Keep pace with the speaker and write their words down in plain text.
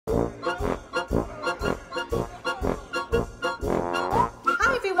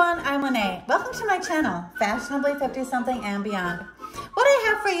Welcome to my channel, Fashionably 50-something and beyond. What I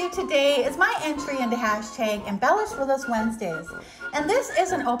have for you today is my entry into hashtag Embellish With Us Wednesdays. And this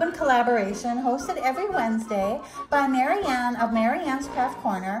is an open collaboration hosted every Wednesday by Mariann of Mariann's Craft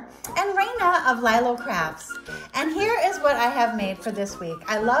Corner and Rana of Lilo Crafts. And here is what I have made for this week.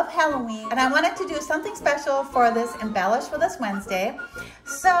 I love Halloween and I wanted to do something special for this Embellish With Us Wednesday.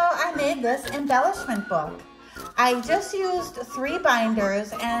 So I made this embellishment book. I just used 3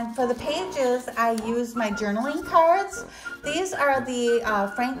 binders, and for the pages I used my journaling cards. These are the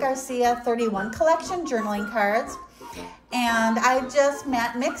Frank Garcia 31 collection journaling cards, and I just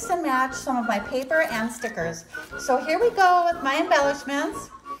mixed and matched some of my paper and stickers. So here we go with my embellishments.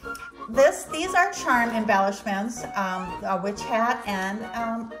 These are charm embellishments, a witch hat and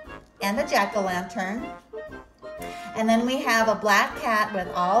a jack-o'-lantern. And then we have a black cat with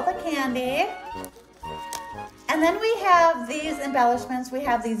all the candy. And then we have these embellishments. We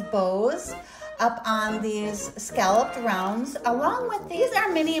have these bows up on these scalloped rounds. Along with these are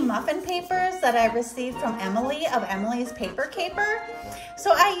mini muffin papers that I received from Emily of Emily's Paper Caper.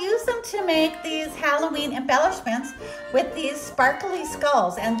 So I use them to make these Halloween embellishments with these sparkly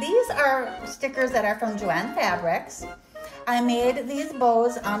skulls. And these are stickers that are from Joann Fabrics. I made these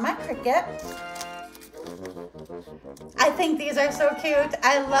bows on my Cricut. I think these are so cute.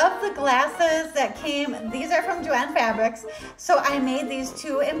 I love the glasses that came. These are from Joann Fabrics. So I made these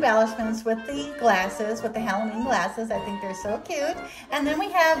 2 embellishments with the glasses, with the Halloween glasses. I think they're so cute. And then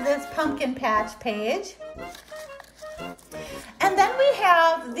we have this pumpkin patch page. And then we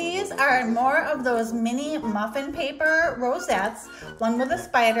have, these are more of those mini muffin paper rosettes, one with a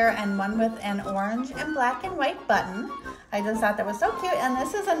spider and one with an orange and black and white button. I just thought that was so cute. And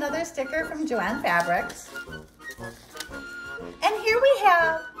this is another sticker from Joann Fabrics. And here we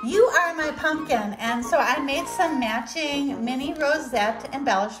have, You Are My Pumpkin. And so I made some matching mini rosette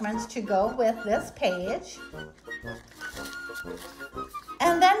embellishments to go with this page.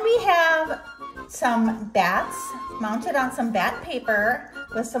 And then we have some bats mounted on some bat paper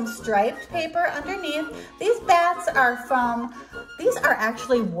with some striped paper underneath. These bats are these are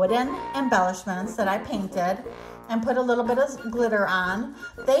actually wooden embellishments that I painted and put a little bit of glitter on.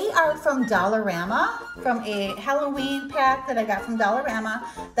 They are from Dollarama, from a Halloween pack that I got from Dollarama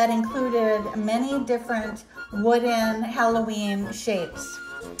that included many different wooden Halloween shapes.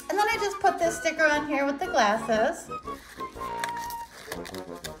 And then I just put this sticker on here with the glasses.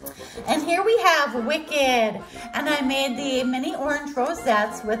 And here we have Wicked, and I made the mini orange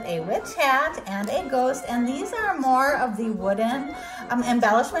rosettes with a witch hat and a ghost, and these are more of the wooden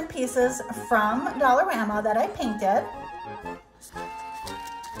embellishment pieces from Dollarama that I painted.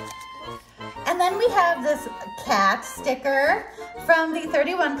 And then we have this cat sticker from the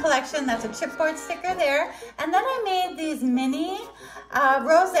 31 collection. That's a chipboard sticker there. And then I made these mini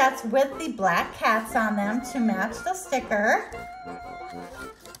rosettes with the black cats on them to match the sticker.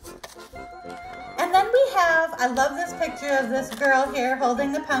 And then we have, I love this picture of this girl here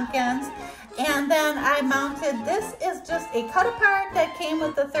holding the pumpkins. And then I mounted, this is just a cut apart that came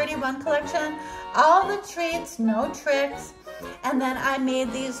with the 31 collection. All the treats, no tricks. And then I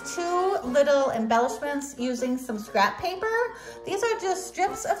made these 2 little embellishments using some scrap paper. These are just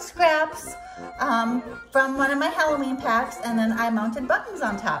strips of scraps from one of my Halloween packs. And then I mounted buttons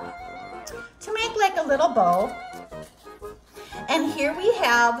on top to make like a little bow. And here we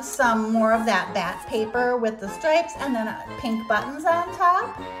have some more of that bat paper with the stripes and then pink buttons on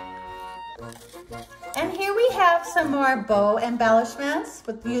top. And here we have some more bow embellishments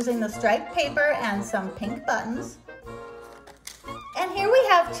with using the striped paper and some pink buttons. And here we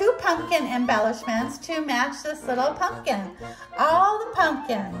have 2 pumpkin embellishments to match this little pumpkin. All the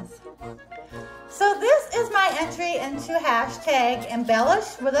pumpkins. So this is my entry into hashtag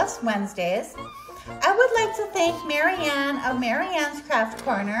Embellish With Us Wednesdays. I would like to thank Mariann of Mariann's Craft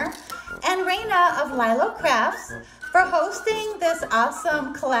Corner and Rana of Lilo Crafts for hosting this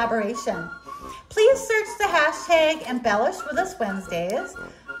awesome collaboration. Please search the hashtag Embellish With Us Wednesdays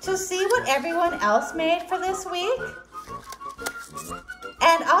to see what everyone else made for this week.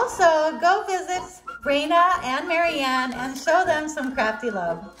 And also go visit Rana and Mariann and show them some crafty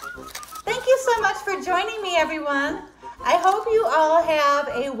love. Thank you so much for joining me, everyone. I hope you all have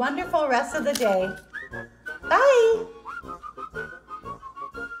a wonderful rest of the day. Bye.